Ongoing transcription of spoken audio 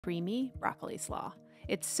creamy broccoli slaw.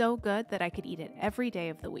 It's so good that I could eat it every day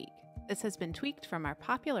of the week. This has been tweaked from our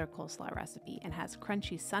popular coleslaw recipe and has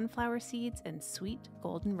crunchy sunflower seeds and sweet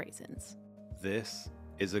golden raisins. This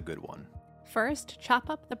is a good one. First, chop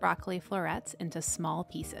up the broccoli florets into small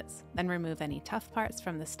pieces. Then remove any tough parts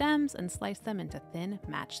from the stems and slice them into thin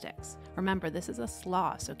matchsticks. Remember, this is a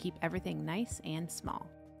slaw, so keep everything nice and small.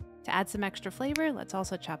 To add some extra flavor, let's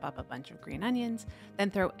also chop up a bunch of green onions,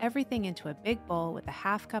 then throw everything into a big bowl with a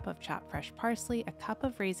half cup of chopped fresh parsley, a cup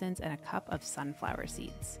of raisins, and a cup of sunflower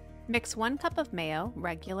seeds. Mix 1 cup of mayo,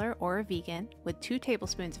 regular or vegan, with 2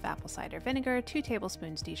 tablespoons of apple cider vinegar, 2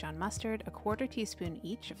 tablespoons Dijon mustard, a quarter teaspoon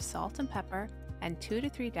each of salt and pepper, and 2 to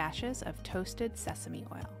 3 dashes of toasted sesame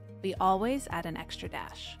oil. We always add an extra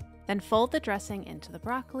dash. Then fold the dressing into the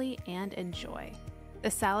broccoli and enjoy. The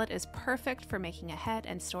salad is perfect for making ahead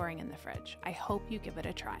and storing in the fridge. I hope you give it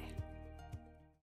a try.